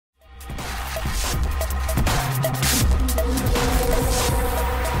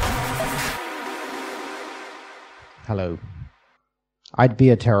Hello. I'd be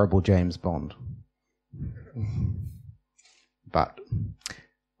a terrible James Bond. But,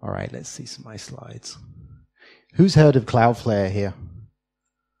 all right, let's see some of my slides. Who's heard of Cloudflare here?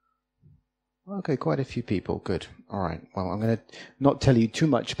 Okay, quite a few people. Good. All right. Well, I'm going to not tell you too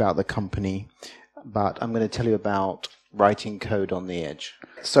much about the company, but I'm going to tell you about writing code on the edge.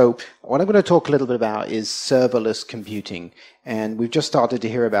 So what I'm going to talk a little bit about is serverless computing. And we've just started to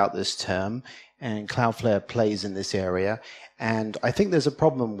hear about this term, and Cloudflare plays in this area. And I think there's a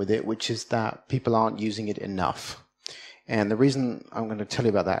problem with it, which is that people aren't using it enough. And the reason I'm going to tell you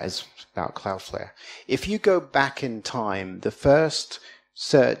about that is about Cloudflare. If you go back in time, the first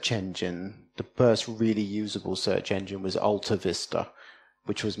search engine, the first really usable search engine was Alta Vista,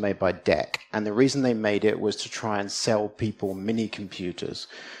 which was made by DEC. And the reason they made it was to try and sell people mini computers.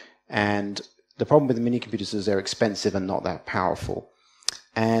 And the problem with the mini computers is they're expensive and not that powerful.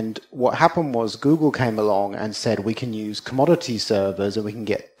 And what happened was Google came along and said we can use commodity servers and we can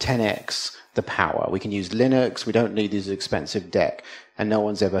get 10x the power. We can use Linux. We don't need these expensive DEC. And no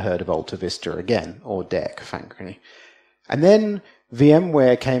one's ever heard of Alta Vista again, or DEC, frankly. And then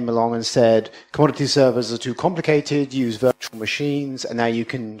VMware came along and said commodity servers are too complicated, use virtual machines, and now you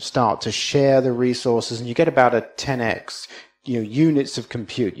can start to share the resources, and you get about a 10x units of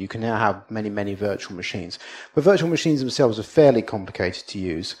compute. You can now have many, many virtual machines. But virtual machines themselves are fairly complicated to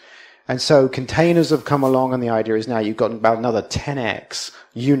use. And so containers have come along, and the idea is now you've got about another 10x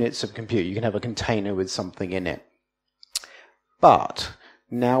units of compute. You can have a container with something in it. But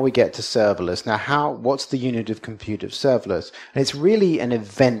now we get to serverless. Now, what's the unit of compute of serverless? And it's really an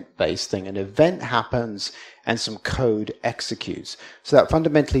event-based thing. An event happens and some code executes. So that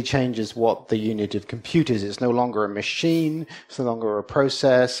fundamentally changes what the unit of compute is. It's no longer a machine. It's no longer a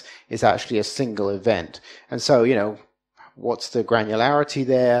process. It's actually a single event. And so, what's the granularity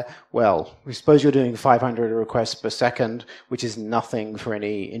there? Well, we suppose you're doing 500 requests per second, which is nothing for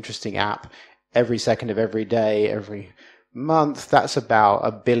any interesting app. Every second of every day, every month, that's about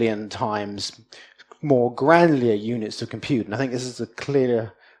 1 billion times more granular units of compute. And I think this is a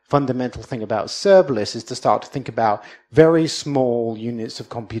clear fundamental thing about serverless, is to start to think about very small units of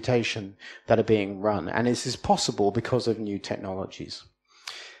computation that are being run. And this is possible because of new technologies.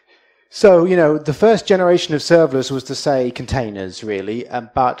 So, the first generation of serverless was to say containers, really.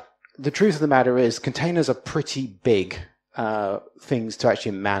 But the truth of the matter is containers are pretty big things to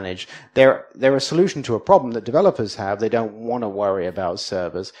actually manage. They're a solution to a problem that developers have. They don't want to worry about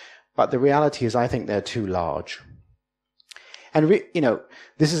servers. But the reality is I think they're too large. And,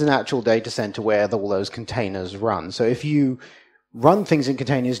 this is an actual data center where all those containers run. So if you run things in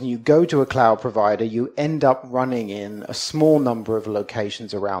containers and you go to a cloud provider, you end up running in a small number of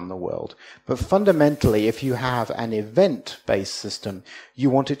locations around the world. But fundamentally, if you have an event-based system, you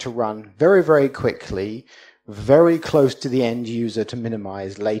want it to run very, very quickly, very close to the end user to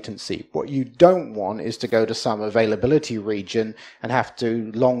minimize latency. What you don't want is to go to some availability region and have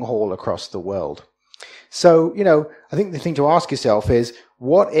to long haul across the world. So, I think the thing to ask yourself is,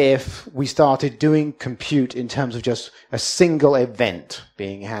 what if we started doing compute in terms of just a single event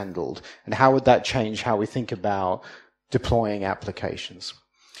being handled? And how would that change how we think about deploying applications?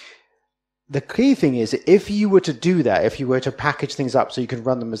 The key thing is, if you were to do that, if you were to package things up so you could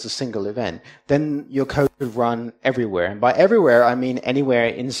run them as a single event, then your code could run everywhere. And by everywhere, I mean anywhere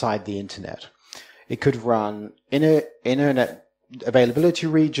inside the internet. It could run in an internet availability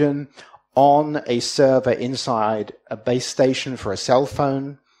region, on a server inside a base station for a cell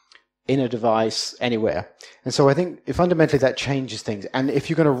phone, in a device, anywhere. And so I think fundamentally that changes things. And if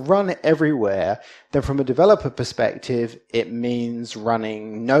you're going to run everywhere, then from a developer perspective, it means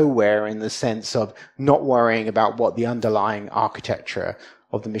running nowhere in the sense of not worrying about what the underlying architecture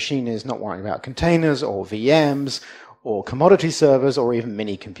of the machine is, not worrying about containers or VMs or commodity servers or even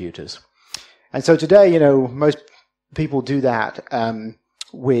mini computers. And so today, most people do that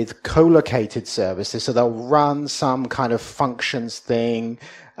with co-located services. So they'll run some kind of functions thing,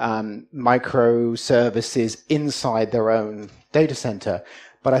 microservices inside their own data center.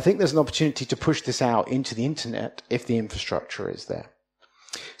 But I think there's an opportunity to push this out into the internet if the infrastructure is there.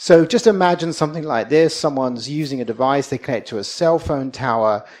 So just imagine something like this. Someone's using a device, they connect to a cell phone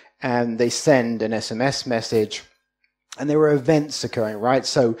tower, and they send an SMS message. And there are events occurring, right?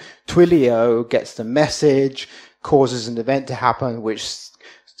 So Twilio gets the message, causes an event to happen, which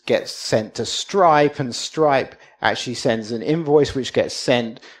gets sent to Stripe, and Stripe actually sends an invoice which gets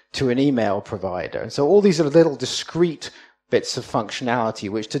sent to an email provider. And so all these are little discrete bits of functionality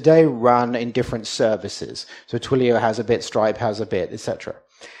which today run in different services. So Twilio has a bit, Stripe has a bit, etc.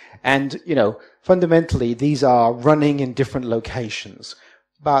 And, fundamentally, these are running in different locations.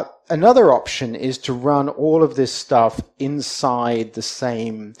 But another option is to run all of this stuff inside the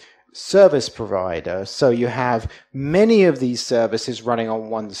same service provider. So you have many of these services running on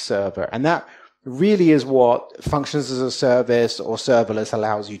one server. And that really is what functions as a service or serverless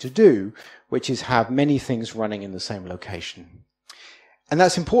allows you to do, which is have many things running in the same location. And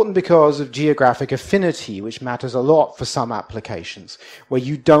that's important because of geographic affinity, which matters a lot for some applications, where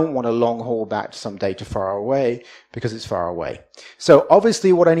you don't want to long haul back to some data far away because it's far away. So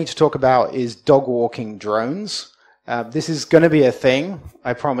obviously what I need to talk about is dog walking drones. This is going to be a thing,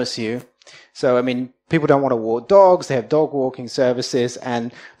 I promise you. So, I mean, people don't want to walk dogs, they have dog walking services,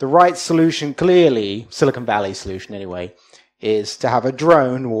 and the right solution, clearly, Silicon Valley solution anyway, is to have a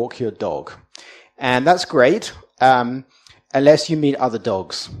drone walk your dog. And that's great. Unless you meet other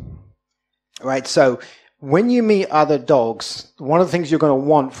dogs, right? So when you meet other dogs, one of the things you're going to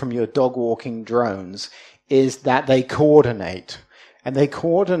want from your dog walking drones is that they coordinate, and they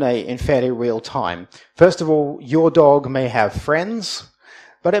coordinate in fairly real time. First of all, your dog may have friends,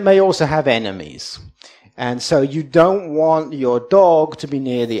 but it may also have enemies. And so you don't want your dog to be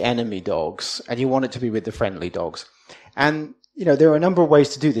near the enemy dogs, and you want it to be with the friendly dogs. And, you know, there are a number of ways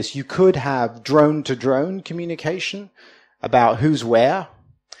to do this. You could have drone-to-drone communication about who's where,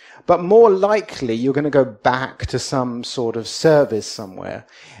 but more likely you're going to go back to some sort of service somewhere.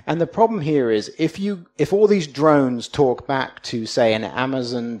 And the problem here is if all these drones talk back to, say, an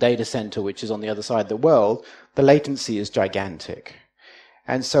Amazon data center, which is on the other side of the world, the latency is gigantic.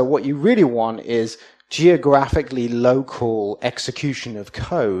 And so what you really want is geographically local execution of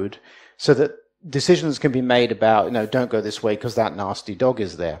code so that decisions can be made about, you know, don't go this way because that nasty dog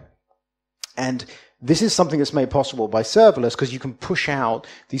is there. And this is something that's made possible by serverless because you can push out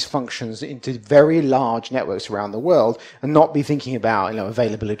these functions into very large networks around the world and not be thinking about, you know,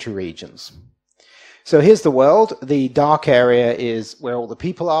 availability regions. So here's the world. The dark area is where all the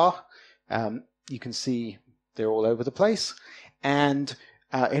people are. You can see they're all over the place. And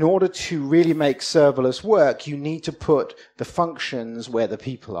in order to really make serverless work, you need to put the functions where the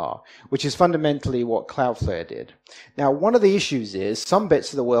people are, which is fundamentally what Cloudflare did. Now, one of the issues is some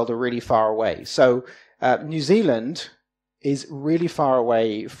bits of the world are really far away. So New Zealand is really far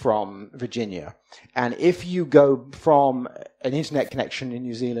away from Virginia. And if you go from an internet connection in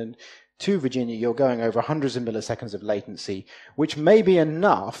New Zealand to Virginia, you're going over hundreds of milliseconds of latency, which may be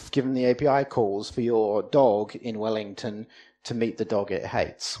enough, given the API calls, for your dog in Wellington to meet the dog it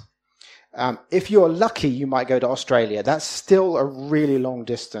hates. If you're lucky, you might go to Australia. That's still a really long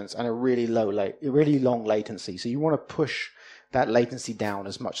distance and a really long latency. So you want to push that latency down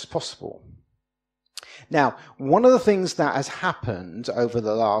as much as possible. Now, one of the things that has happened over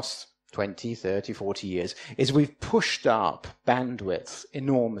the last 20, 30, 40 years is we've pushed up bandwidth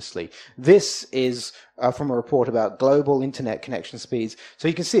enormously. This is from a report about global internet connection speeds. So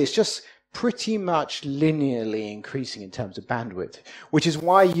you can see it's just pretty much linearly increasing in terms of bandwidth, which is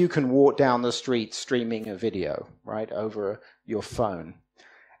why you can walk down the street streaming a video, right, over your phone.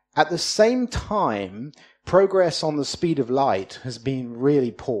 At the same time, progress on the speed of light has been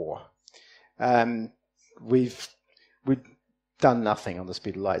really poor. We've done nothing on the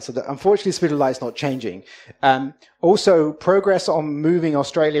speed of light. So unfortunately, the speed of light is not changing. Also, progress on moving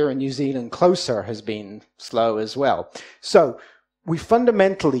Australia and New Zealand closer has been slow as well. So we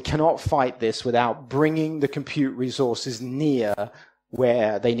fundamentally cannot fight this without bringing the compute resources near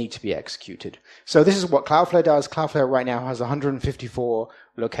where they need to be executed. So this is what Cloudflare does. Cloudflare right now has 154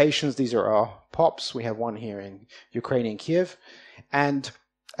 locations. These are our POPs. We have one here in Ukraine, in Kiev. And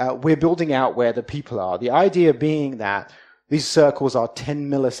we're building out where the people are. The idea being that these circles are 10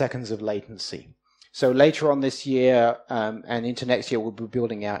 milliseconds of latency. So later on this year and into next year, we'll be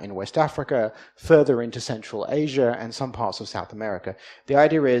building out in West Africa, further into Central Asia, and some parts of South America. The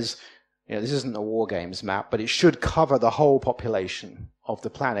idea is, you know, this isn't a war games map, but it should cover the whole population of the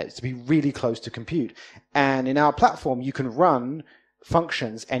planet to be really close to compute. And in our platform, you can run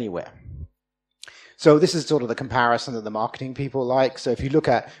functions anywhere. So this is sort of the comparison that the marketing people like. So if you look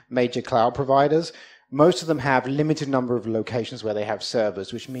at major cloud providers, most of them have a limited number of locations where they have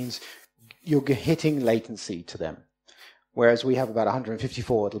servers, which means you're hitting latency to them. Whereas we have about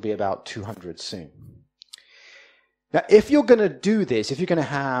 154, it'll be about 200 soon. Now, if you're going to do this, if you're going to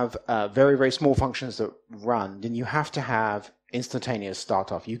have very, very small functions that run, then you have to have instantaneous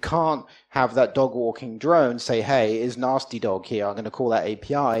start off. You can't have that dog walking drone say, hey, is nasty dog here, I'm going to call that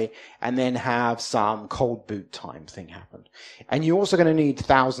API, and then have some cold boot time thing happen. And you're also going to need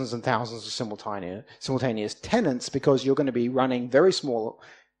thousands and thousands of simultaneous tenants because you're going to be running very small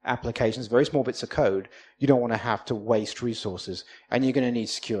applications, very small bits of code. You don't want to have to waste resources, and you're going to need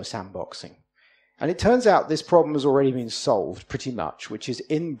secure sandboxing. And it turns out this problem has already been solved pretty much, which is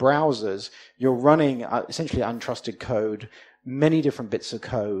in browsers, you're running essentially untrusted code, many different bits of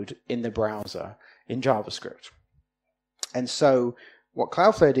code in the browser in JavaScript. And so what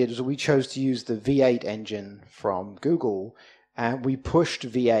Cloudflare did is we chose to use the V8 engine from Google, and we pushed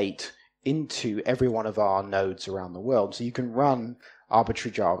V8 into every one of our nodes around the world. So you can run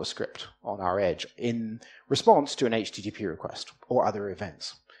arbitrary JavaScript on our edge in response to an HTTP request or other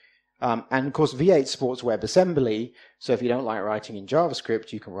events. And of course, V8 supports WebAssembly, so if you don't like writing in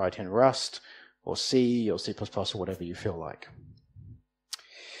JavaScript, you can write in Rust or C or C++ or whatever you feel like.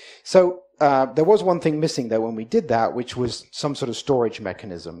 So there was one thing missing though when we did that, which was some sort of storage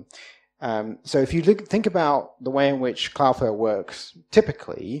mechanism. So if you think about the way in which Cloudflare works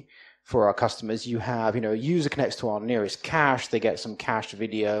typically for our customers, you have, a user connects to our nearest cache, they get some cached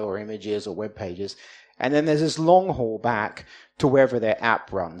video or images or web pages, and then there's this long haul back to wherever their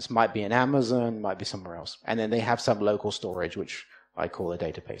app runs. Might be in Amazon, might be somewhere else. And then they have some local storage, which I call a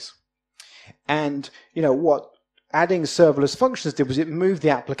database. And, what adding serverless functions did was it moved the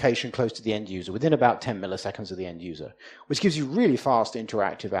application close to the end user within about 10 milliseconds of the end user, which gives you really fast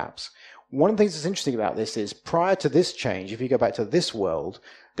interactive apps. One of the things that's interesting about this is prior to this change, if you go back to this world,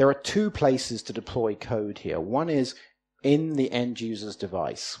 there are two places to deploy code here. One is in the end user's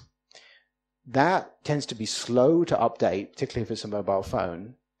device. That tends to be slow to update, particularly if it's a mobile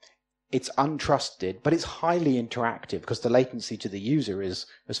phone. It's untrusted, but it's highly interactive because the latency to the user is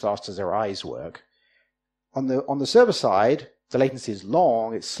as fast as their eyes work. On the server side, the latency is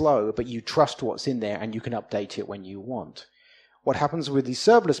long, it's slow, but you trust what's in there and you can update it when you want. What happens with these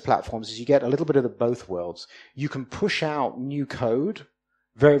serverless platforms is you get a little bit of the both worlds. You can push out new code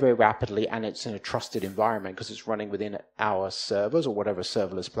very, very rapidly, and it's in a trusted environment because it's running within our servers or whatever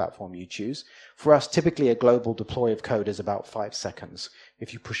serverless platform you choose. For us, typically a global deploy of code is about 5 seconds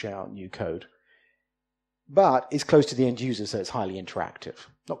if you push out new code. But it's close to the end user, so it's highly interactive.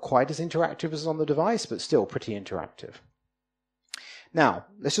 Not quite as interactive as on the device, but still pretty interactive. Now,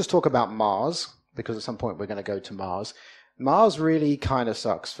 let's just talk about Mars, because at some point we're going to go to Mars. Mars really kind of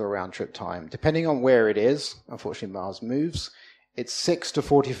sucks for round trip time. Depending on where it is, unfortunately Mars moves, it's 6 to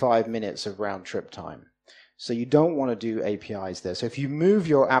 45 minutes of round trip time. So you don't want to do APIs there. So if you move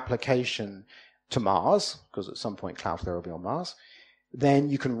your application to Mars, because at some point Cloudflare will be on Mars, then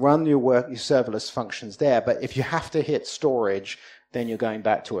you can run your serverless functions there. But if you have to hit storage, then you're going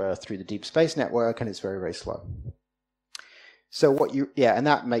back to Earth through the deep space network, and it's very, very slow. So and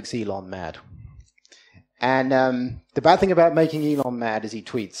that makes Elon mad. And the bad thing about making Elon mad is he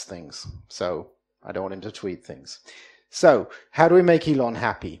tweets things. So I don't want him to tweet things. So how do we make Elon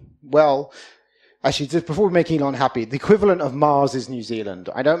happy? Well, actually, just before we make Elon happy, the equivalent of Mars is New Zealand.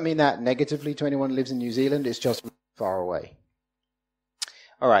 I don't mean that negatively to anyone who lives in New Zealand. It's just far away.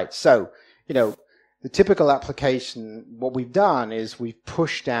 All right. So, the typical application, what we've done is we've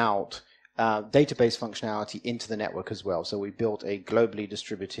pushed out database functionality into the network as well. So we built a globally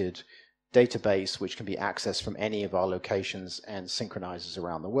distributed database which can be accessed from any of our locations and synchronizes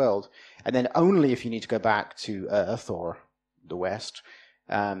around the world. And then only if you need to go back to Earth or the West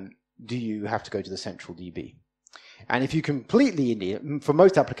do you have to go to the central DB. And if you completely need, for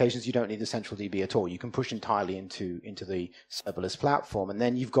most applications, you don't need the central DB at all. You can push entirely into the serverless platform, and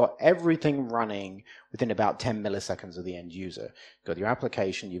then you've got everything running within about 10 milliseconds of the end user. You've got your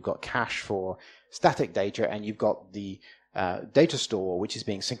application, you've got cache for static data, and you've got the data store, which is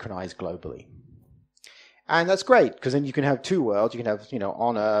being synchronized globally. And that's great, because then you can have two worlds. You can have,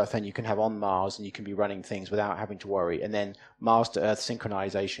 on Earth, and you can have on Mars, and you can be running things without having to worry. And then Mars to Earth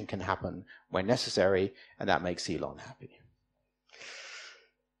synchronization can happen when necessary, and that makes Elon happy.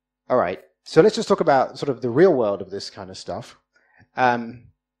 All right, so let's just talk about sort of the real world of this kind of stuff.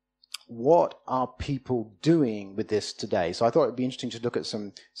 What are people doing with this today? So I thought it'd be interesting to look at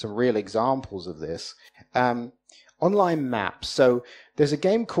some real examples of this. Online maps. So there's a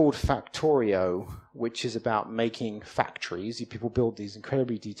game called Factorio, which is about making factories. People build these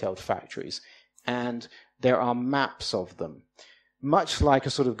incredibly detailed factories, and there are maps of them. Much like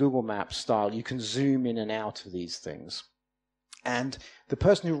a sort of Google Maps style, you can zoom in and out of these things. And the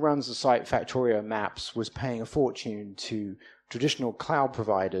person who runs the site Factorio Maps was paying a fortune to traditional cloud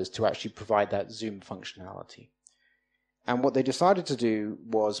providers to actually provide that zoom functionality. And what they decided to do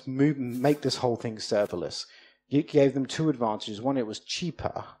was make this whole thing serverless. It gave them two advantages. One, it was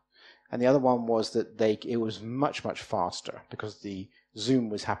cheaper, and the other one was that it was much, much faster because the zoom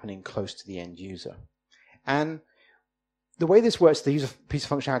was happening close to the end user. And the way this works, they use a piece of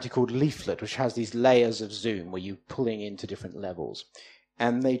functionality called Leaflet, which has these layers of zoom where you're pulling into different levels.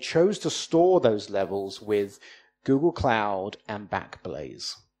 And they chose to store those levels with Google Cloud and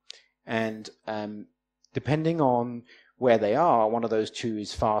Backblaze. And depending on where they are, one of those two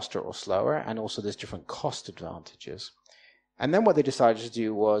is faster or slower, and also there's different cost advantages. And then what they decided to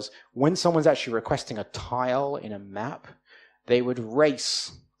do was, when someone's actually requesting a tile in a map, they would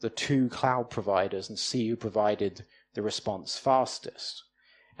race the two cloud providers and see who provided the response fastest.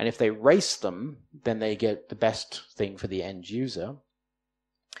 And if they race them, then they get the best thing for the end user.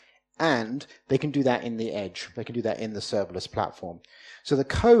 And they can do that in the edge. They can do that in the serverless platform. So the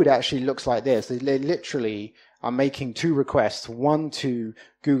code actually looks like this. They literally are making two requests, one to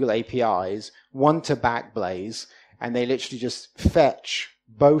Google APIs, one to Backblaze, and they literally just fetch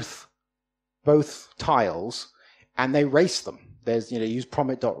both tiles and they race them. There's, use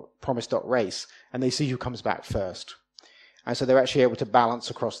promise.race, and they see who comes back first. And so they're actually able to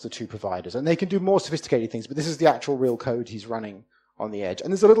balance across the two providers. And they can do more sophisticated things, but this is the actual real code he's running on the edge.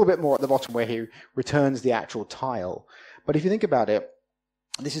 And there's a little bit more at the bottom where he returns the actual tile. But if you think about it,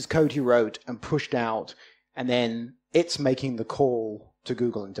 this is code he wrote and pushed out, and then it's making the call to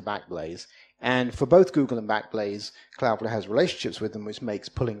Google and to Backblaze. And for both Google and Backblaze, Cloudflare has relationships with them, which makes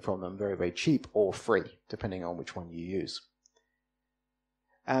pulling from them very, very cheap or free, depending on which one you use.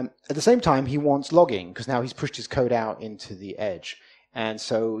 At the same time, he wants logging, because now he's pushed his code out into the edge. And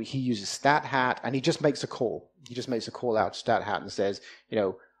so he uses StatHat, and he just makes a call. He just makes a call out to StatHat and says,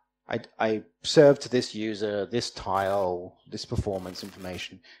 I served to this user, this tile, this performance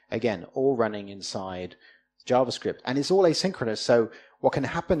information. Again, all running inside JavaScript. And it's all asynchronous, so what can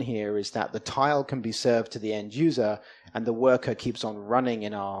happen here is that the tile can be served to the end user, and the worker keeps on running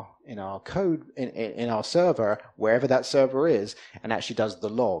in our code, in our server, wherever that server is, and actually does the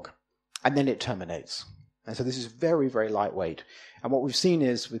log. And then it terminates. And so this is very, very lightweight. And what we've seen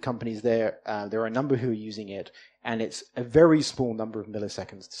is with companies there are a number who are using it, and it's a very small number of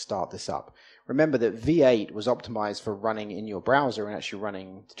milliseconds to start this up. Remember that V8 was optimized for running in your browser and actually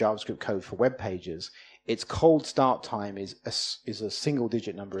running the JavaScript code for web pages. Its cold start time is a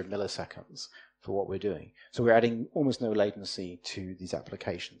single-digit number of milliseconds for what we're doing. So we're adding almost no latency to these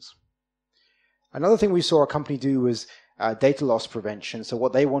applications. Another thing we saw a company do was data loss prevention. So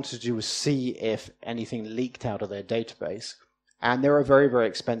what they wanted to do was see if anything leaked out of their database. And there are very, very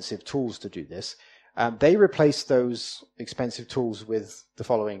expensive tools to do this. They replaced those expensive tools with the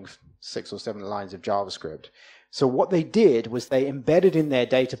following 6 or 7 lines of JavaScript. So what they did was they embedded in their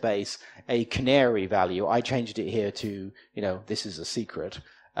database a canary value. I changed it here to, this is a secret.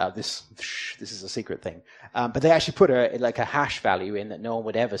 This is a secret thing. But they actually put a hash value in that no one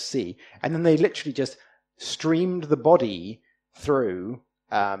would ever see. And then they literally just streamed the body through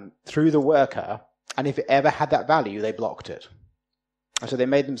the worker. And if it ever had that value, they blocked it. And so they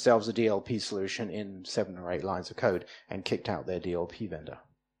made themselves a DLP solution in 7 or 8 lines of code and kicked out their DLP vendor.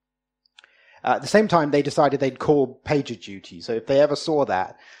 At the same time, they decided they'd call PagerDuty. So if they ever saw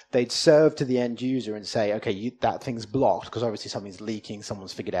that, they'd serve to the end user and say, okay, that thing's blocked because obviously something's leaking,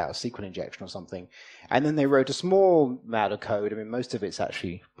 someone's figured out a SQL injection or something. And then they wrote a small amount of code, most of it's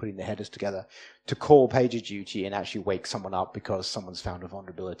actually putting the headers together, to call PagerDuty and actually wake someone up because someone's found a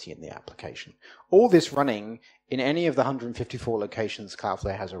vulnerability in the application. All this running in any of the 154 locations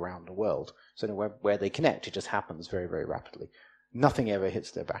Cloudflare has around the world. So where they connect, it just happens very, very rapidly. Nothing ever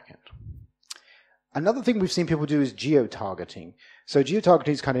hits their backend. Another thing we've seen people do is geo-targeting. So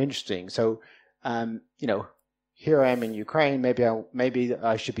geo-targeting is kind of interesting. So, here I am in Ukraine. Maybe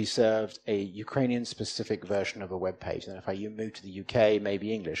I should be served a Ukrainian-specific version of a web page. And if I move to the UK,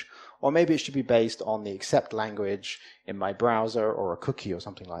 maybe English, or maybe it should be based on the accept language in my browser or a cookie or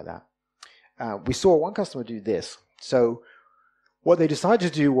something like that. We saw one customer do this. So what they decided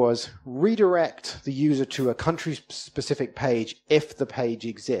to do was redirect the user to a country-specific page if the page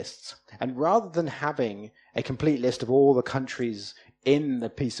exists. And rather than having a complete list of all the countries in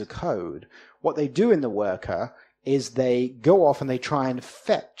the piece of code, what they do in the worker is they go off and they try and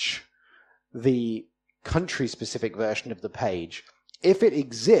fetch the country-specific version of the page. If it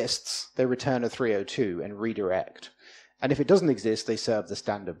exists, they return a 302 and redirect. And if it doesn't exist, they serve the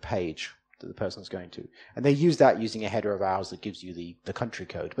standard page that the person's going to. And they use that using a header of ours that gives you the country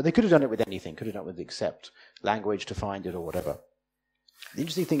code. But they could have done it with anything, could have done it with the accept language to find it or whatever. The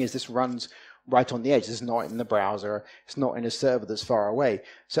interesting thing is this runs right on the edge. This is not in the browser. It's not in a server that's far away.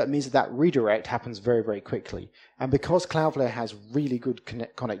 So it means that redirect happens very, very quickly. And because Cloudflare has really good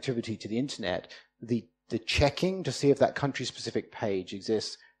connectivity to the internet, the checking to see if that country-specific page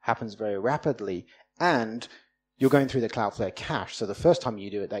exists happens very rapidly. And you're going through the Cloudflare cache. So the first time you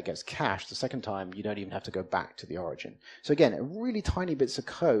do it, that gets cached. The second time, you don't even have to go back to the origin. So again, really tiny bits of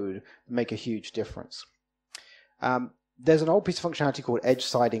code make a huge difference. there's an old piece of functionality called edge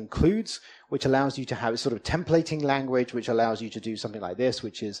side includes, which allows you to have a sort of templating language, which allows you to do something like this,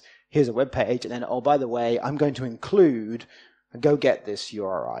 which is, here's a web page, and then, oh, by the way, I'm going to include, go get this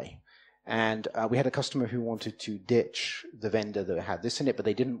URI. And we had a customer who wanted to ditch the vendor that had this in it, but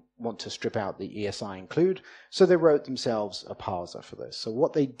they didn't want to strip out the ESI include, so they wrote themselves a parser for this. So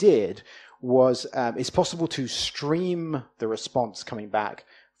what they did was, it's possible to stream the response coming back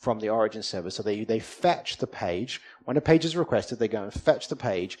from the origin server. So they fetch the page. When a page is requested, they go and fetch the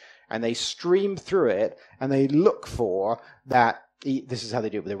page, and they stream through it, and they look for that, this is how they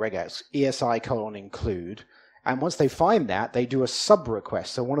do it with the regex, ESI : include. And once they find that, they do a sub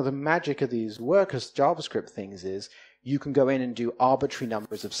request. So one of the magic of these workers JavaScript things is you can go in and do arbitrary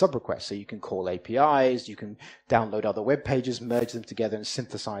numbers of sub requests. So you can call APIs, you can download other web pages, merge them together, and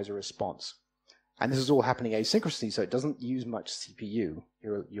synthesize a response. And this is all happening asynchronously, so it doesn't use much CPU.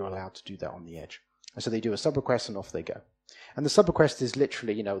 You're allowed to do that on the edge. And so they do a sub request, and off they go. And the sub request is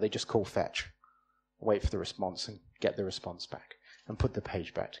literally, they just call fetch, wait for the response, and get the response back, and put the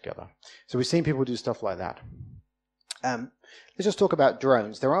page back together. So we've seen people do stuff like that. Let's just talk about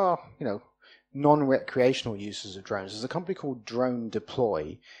drones. There are, non-recreational uses of drones. There's a company called Drone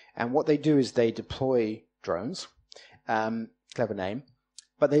Deploy, and what they do is they deploy drones, clever name,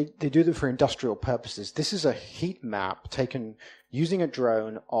 but they do them for industrial purposes. This is a heat map taken using a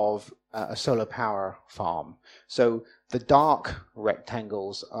drone of a solar power farm. So the dark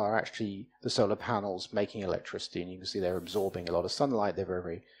rectangles are actually the solar panels making electricity, and you can see they're absorbing a lot of sunlight.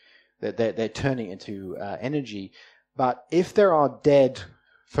 They're turning into energy. But if there are dead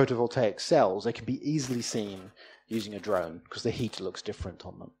photovoltaic cells, they can be easily seen using a drone because the heat looks different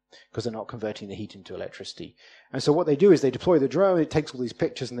on them because they're not converting the heat into electricity. And so what they do is they deploy the drone, it takes all these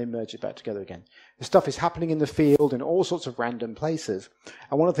pictures, and they merge it back together again. The stuff is happening in the field in all sorts of random places.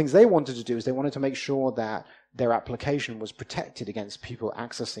 And one of the things they wanted to do is they wanted to make sure that their application was protected against people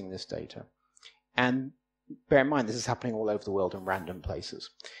accessing this data. And bear in mind, this is happening all over the world in random places.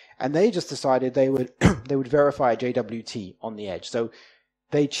 And they just decided they would they would verify a JWT on the edge. So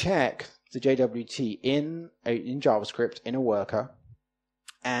they check the JWT in JavaScript in a worker,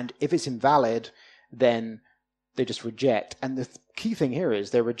 and if it's invalid, then they just reject. And the key thing here is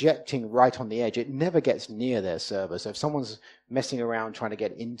they're rejecting right on the edge. It never gets near their server. So if someone's messing around trying to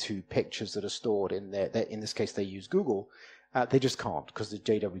get into pictures that are stored in there, in this case they use Google, they just can't because the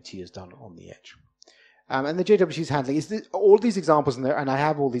JWT is done on the edge. And the JWT is handling all these examples in there, and I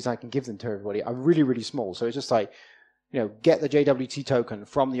have all these, I can give them to everybody, are really, really small. So it's just like, get the JWT token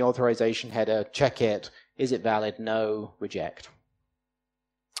from the authorization header, check it, is it valid, no, reject.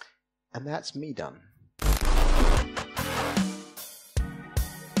 And that's me done.